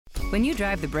When you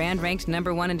drive the brand ranked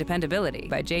 #1 in dependability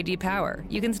by J.D. Power,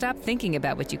 you can stop thinking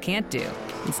about what you can't do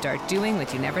and start doing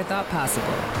what you never thought possible.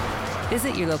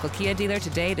 Visit your local Kia dealer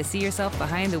today to see yourself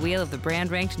behind the wheel of the brand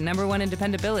ranked #1 in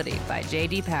dependability by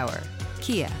J.D. Power.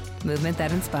 Kia, movement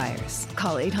that inspires.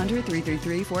 Call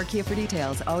 800-333-4KIA for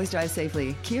details. Always drive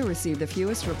safely. Kia received the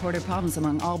fewest reported problems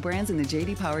among all brands in the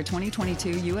J.D. Power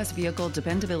 2022 U.S. Vehicle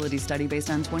Dependability Study based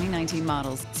on 2019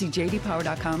 models. See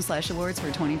jdpower.com/awards for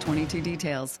 2022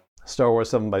 details. Star Wars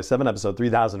 7x7, episode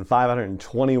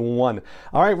 3521.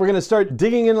 All right, we're going to start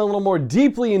digging in a little more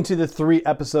deeply into the 3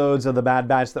 episodes of The Bad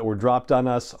Batch that were dropped on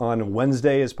us on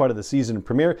Wednesday as part of the season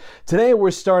premiere. Today,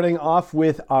 we're starting off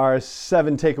with our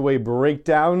 7 takeaway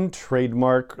breakdown,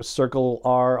 trademark, circle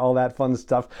R, all that fun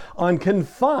stuff, on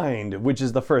Confined, which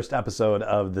is the first episode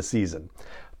of the season.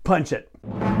 Punch it.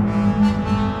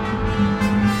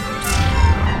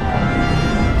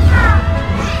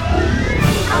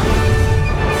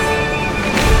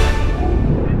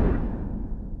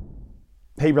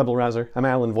 Hey Rebel Rouser, I'm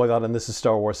Alan Voivod and this is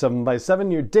Star Wars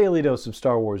 7x7, your daily dose of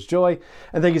Star Wars joy,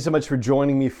 and thank you so much for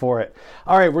joining me for it.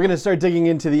 Alright, we're going to start digging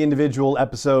into the individual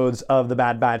episodes of The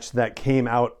Bad Batch that came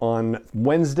out on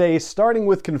Wednesday, starting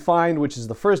with Confined, which is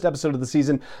the first episode of the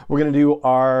season. We're going to do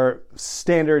our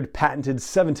standard patented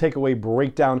 7 takeaway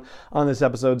breakdown on this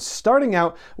episode, starting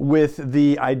out with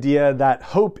the idea that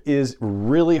hope is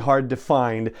really hard to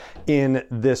find in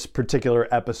this particular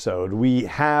episode. We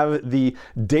have the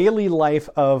daily life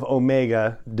of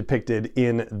Omega depicted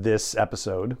in this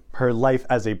episode. Her life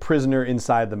as a prisoner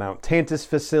inside the Mount Tantus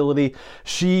facility.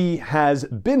 She has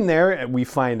been there, we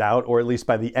find out, or at least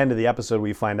by the end of the episode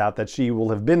we find out that she will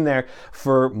have been there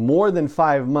for more than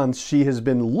 5 months. She has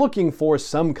been looking for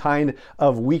some kind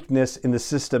of weakness in the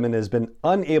system and has been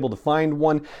unable to find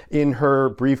one. In her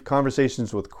brief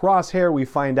conversations with Crosshair, we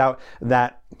find out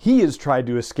that he has tried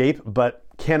to escape but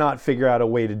cannot figure out a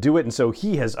way to do it, and so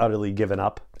he has utterly given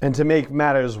up. And to make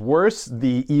matters worse,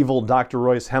 the evil Dr.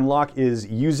 Royce Hemlock is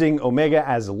using Omega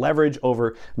as leverage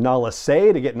over Nala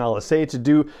Se to get Nala Se to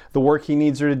do the work he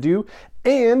needs her to do.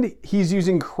 And he's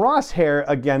using Crosshair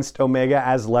against Omega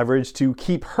as leverage to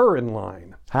keep her in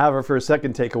line. However, for a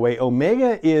second takeaway,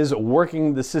 Omega is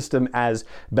working the system as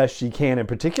best she can. In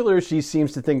particular, she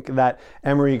seems to think that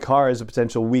Emery Carr is a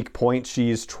potential weak point.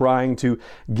 She's trying to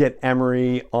get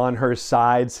Emery on her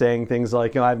side, saying things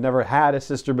like, I've never had a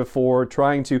sister before,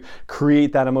 trying to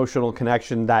create that emotional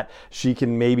connection that she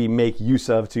can maybe make use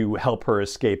of to help her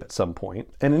escape at some point.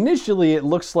 And initially, it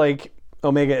looks like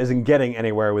Omega isn't getting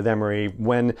anywhere with Emery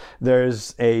when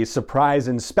there's a surprise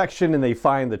inspection and they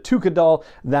find the Tuca doll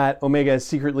that Omega has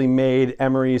secretly made.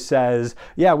 Emery says,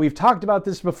 yeah, we've talked about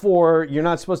this before. You're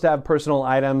not supposed to have personal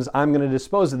items. I'm going to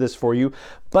dispose of this for you.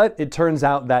 But it turns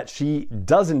out that she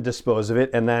doesn't dispose of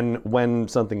it. And then when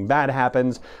something bad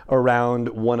happens around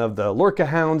one of the Lorca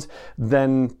hounds,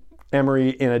 then Emery,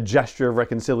 in a gesture of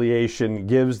reconciliation,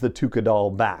 gives the Tuca doll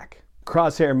back.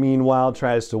 Crosshair, meanwhile,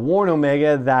 tries to warn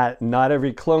Omega that not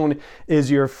every clone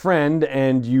is your friend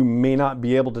and you may not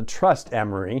be able to trust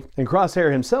Emery. And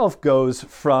Crosshair himself goes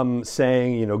from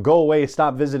saying, go away,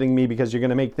 stop visiting me because you're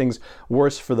going to make things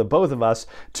worse for the both of us,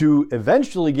 to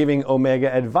eventually giving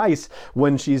Omega advice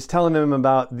when she's telling him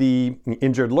about the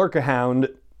injured Lurker Hound.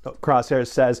 Crosshair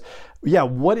says, yeah,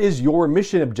 what is your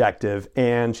mission objective?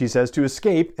 And she says to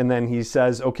escape. And then he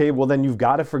says, okay, well then you've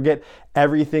got to forget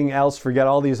everything else, forget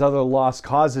all these other lost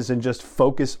causes and just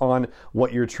focus on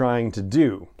what you're trying to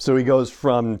do. So he goes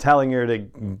from telling her to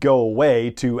go away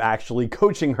to actually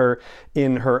coaching her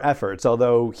in her efforts,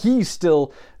 although he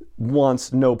still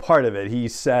wants no part of it. He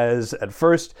says at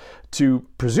first, to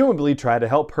presumably try to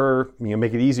help her,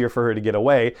 make it easier for her to get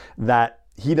away, that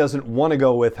he doesn't want to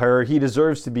go with her, he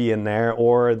deserves to be in there,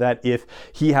 or that if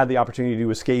he had the opportunity to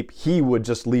escape, he would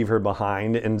just leave her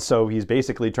behind. And so he's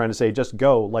basically trying to say, just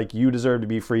go, like you deserve to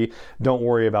be free, don't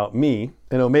worry about me.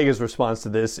 And Omega's response to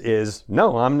this is,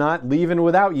 no, I'm not leaving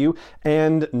without you,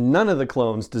 and none of the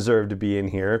clones deserve to be in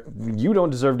here. You don't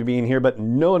deserve to be in here, but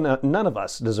none of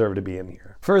us deserve to be in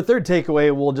here. For a third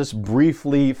takeaway, we'll just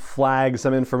briefly flag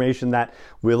some information that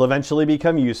will eventually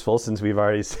become useful, since we've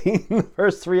already seen the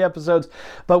first 3 episodes.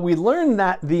 But we learned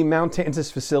that the Mount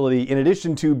Tantus facility, in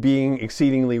addition to being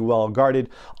exceedingly well guarded,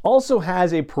 also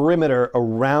has a perimeter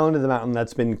around the mountain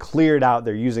that's been cleared out.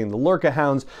 They're using the Lurca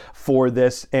hounds for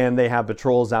this, and they have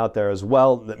patrols out there as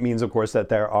well. That means, of course, that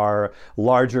there are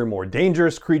larger, more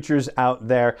dangerous creatures out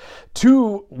there,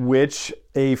 to which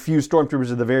a few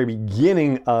stormtroopers at the very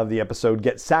beginning of the episode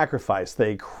get sacrificed.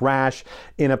 They crash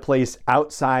in a place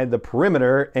outside the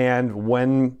perimeter, and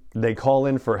when they call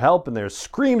in for help and their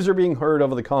screams are being heard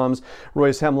over the comms,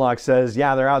 Royce Hemlock says,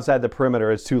 yeah, they're outside the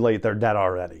perimeter. It's too late. They're dead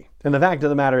already. And the fact of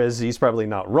the matter is he's probably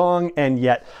not wrong, and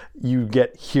yet you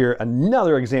get here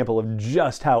another example of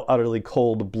just how utterly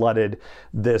cold-blooded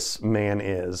this man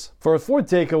is. For a fourth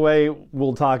takeaway,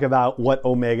 we'll talk about what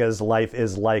Omega's life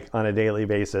is like on a daily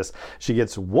basis. She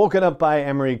gets woken up by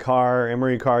Emery Carr.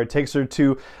 Emery Carr takes her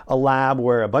to a lab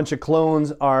where a bunch of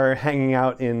clones are hanging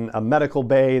out in a medical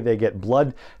bay. They get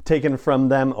blood taken from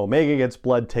them. Omega gets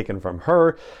blood taken from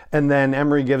her. And then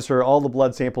Emery gives her all the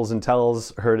blood samples and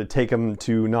tells her to take them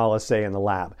to Nala Se in the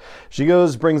lab. She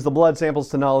goes, brings the blood samples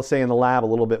to Nala Se in the lab, a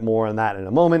little bit more on that in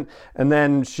a moment. And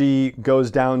then she goes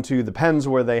down to the pens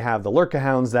where they have the Lurka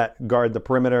Hounds that guard the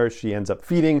perimeter. She ends up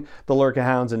feeding the Lurka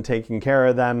Hounds and taking care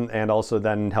of them, and also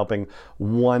then helping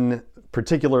one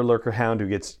particular Lurker Hound who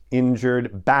gets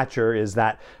injured. Batcher is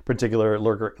that particular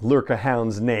Lurker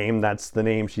Hound's name. That's the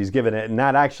name she's given it. And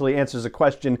that actually answers a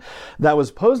question that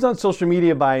was posed on social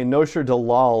media by Nosher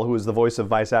Dalal, who was the voice of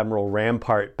Vice Admiral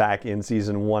Rampart back in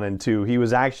season 1 and 2. He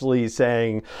was actually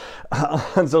saying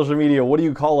on social media, what do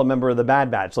you call a member of the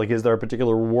Bad Batch? Like, is there a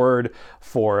particular word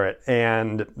for it?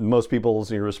 And most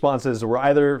people's responses were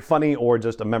either funny or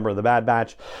just a member of the Bad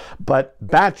Batch. But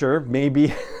Batcher may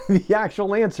be the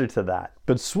actual answer to that.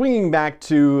 But swinging back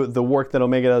to the work that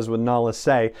Omega does with Nala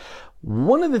Se,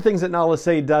 one of the things that Nala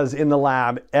Se does in the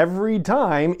lab every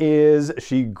time is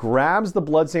she grabs the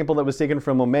blood sample that was taken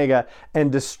from Omega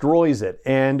and destroys it.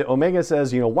 And Omega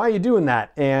says, why are you doing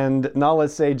that? And Nala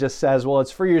Se just says, well,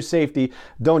 it's for your safety.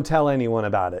 Don't tell anyone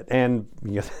about it. And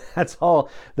that's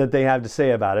all that they have to say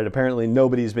about it. Apparently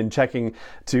nobody's been checking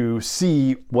to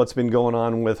see what's been going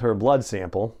on with her blood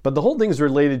sample. But the whole thing is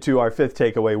related to our fifth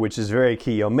takeaway, which is very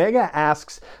key. Omega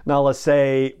asks Nala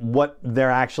Se what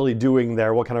they're actually doing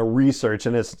there, what kind of research,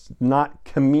 and it's not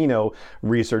Kamino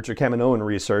research or Kaminoan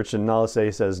research. And Nala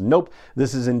Se says, nope,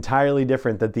 this is entirely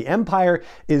different, that the Empire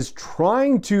is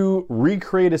trying to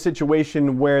recreate a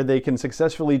situation where they can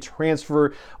successfully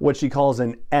transfer what she calls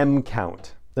an M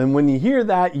count. And when you hear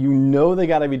that, you know they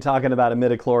got to be talking about a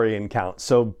midichlorian count.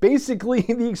 So basically,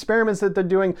 the experiments that they're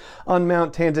doing on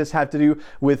Mount Tantus have to do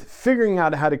with figuring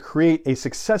out how to create a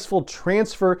successful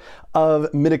transfer of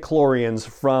midichlorians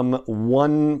from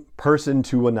one person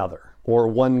to another, or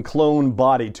one clone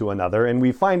body to another. And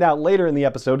we find out later in the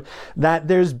episode that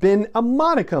there's been a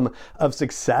modicum of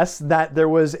success, that there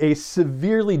was a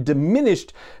severely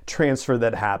diminished transfer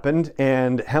that happened,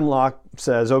 and Hemlock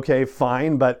says, okay,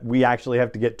 fine, but we actually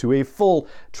have to get to a full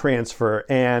transfer,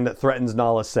 and threatens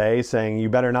Nala Se, saying, you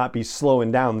better not be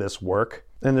slowing down this work.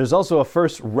 And there's also a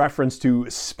first reference to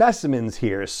specimens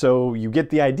here, so you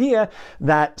get the idea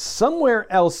that somewhere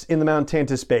else in the Mount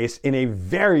Tantus base, in a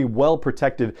very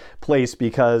well-protected place,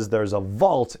 because there's a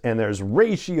vault and there's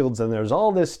ray shields and there's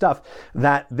all this stuff,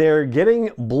 that they're getting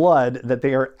blood that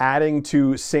they are adding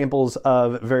to samples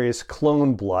of various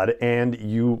clone blood, and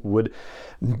you would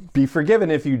be forgiven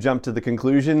if you jump to the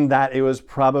conclusion that it was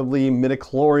probably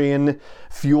midichlorian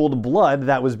fueled blood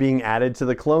that was being added to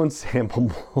the clone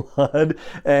sample blood.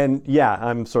 And yeah,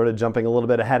 I'm sort of jumping a little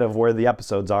bit ahead of where the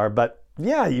episodes are, but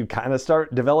yeah, you kind of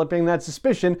start developing that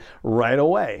suspicion right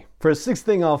away. For a sixth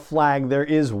thing I'll flag, there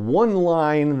is one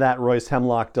line that Royce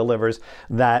Hemlock delivers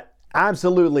that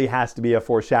absolutely has to be a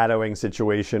foreshadowing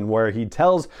situation, where he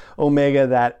tells Omega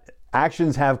that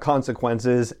actions have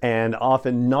consequences, and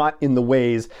often not in the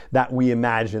ways that we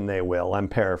imagine they will. I'm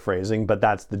paraphrasing, but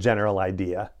that's the general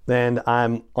idea. And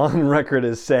I'm on record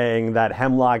as saying that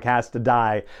Hemlock has to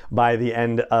die by the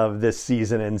end of this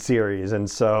season and series.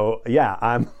 And so, yeah,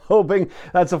 I'm hoping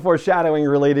that's a foreshadowing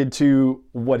related to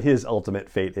what his ultimate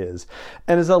fate is.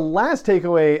 And as a last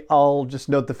takeaway, I'll just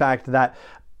note the fact that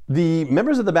the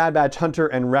members of the Bad Batch, Hunter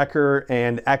and Wrecker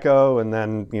and Echo, and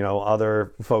then,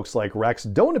 other folks like Rex,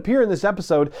 don't appear in this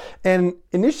episode. And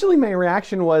initially my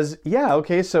reaction was, yeah,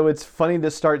 okay, so it's funny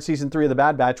to start season 3 of the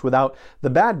Bad Batch without the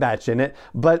Bad Batch in it.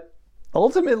 But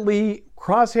ultimately,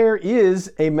 Crosshair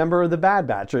is a member of the Bad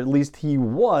Batch, or at least he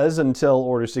was until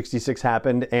Order 66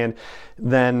 happened, and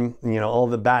then, all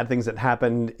the bad things that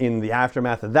happened in the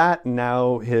aftermath of that,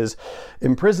 now his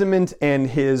imprisonment and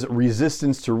his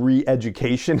resistance to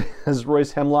re-education, as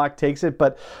Royce Hemlock takes it.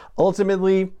 But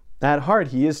ultimately, at heart,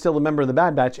 he is still a member of the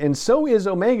Bad Batch, and so is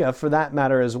Omega for that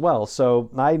matter as well. So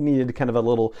I needed kind of a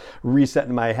little reset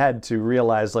in my head to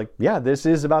realize, yeah, this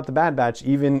is about the Bad Batch,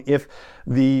 even if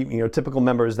the typical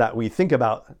members that we think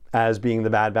about as being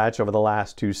the Bad Batch over the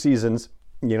last 2 seasons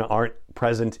aren't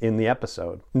present in the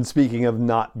episode. And speaking of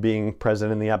not being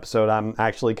present in the episode, I'm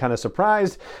actually kind of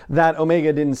surprised that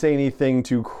Omega didn't say anything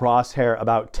to Crosshair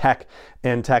about Tech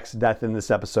and Tech's death in this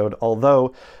episode,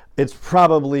 although it's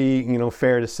probably,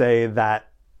 fair to say that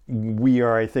we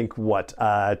are, I think,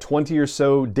 20 or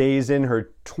so days in.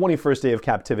 Her 21st day of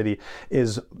captivity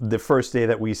is the first day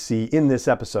that we see in this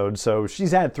episode. So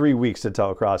she's had 3 weeks to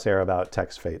tell Crosshair about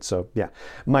Tech's fate. So yeah,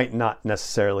 might not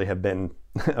necessarily have been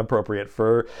appropriate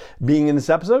for being in this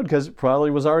episode because it probably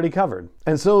was already covered.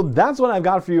 And so that's what I've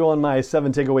got for you on my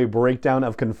 7 takeaway breakdown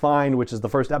of Confined, which is the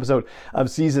first episode of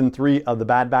season 3 of The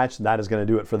Bad Batch. That is going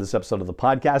to do it for this episode of the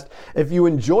podcast. If you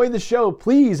enjoy the show,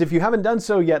 please, if you haven't done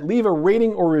so yet, leave a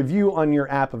rating or review on your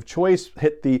app of choice.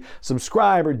 Hit the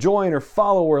subscribe or join or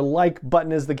follow or like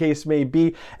button as the case may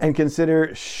be, and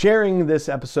consider sharing this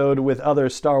episode with other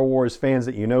Star Wars fans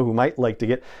that you know who might like to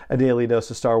get a daily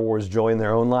dose of Star Wars joy in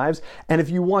their own lives. And if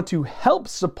you want to help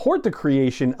support the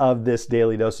creation of this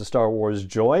daily dose of Star Wars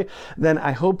joy, then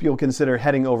I hope you'll consider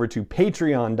heading over to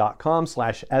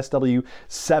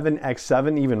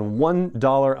patreon.com/SW7X7. Even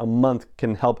 $1 a month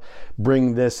can help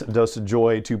bring this dose of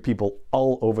joy to people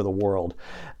all over the world.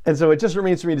 And so it just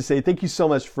remains for me to say thank you so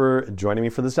much for joining me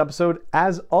for this episode,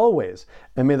 as always,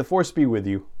 and may the Force be with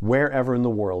you wherever in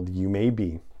the world you may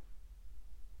be.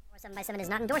 7x7 is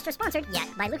not endorsed or sponsored yet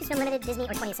by Lucasfilm Limited, Disney,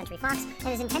 or 20th Century Fox, and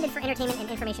is intended for entertainment and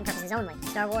information purposes only.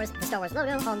 Star Wars, the Star Wars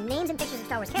logo, all names and pictures of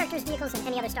Star Wars characters, vehicles, and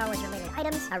any other Star Wars-related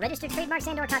items are registered trademarks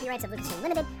and/or copyrights of Lucasfilm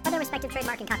Limited, or their respective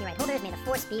trademark and copyright holders. May the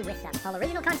Force be with them. All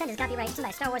original content is copyright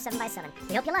by Star Wars 7x7.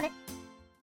 We hope you love it.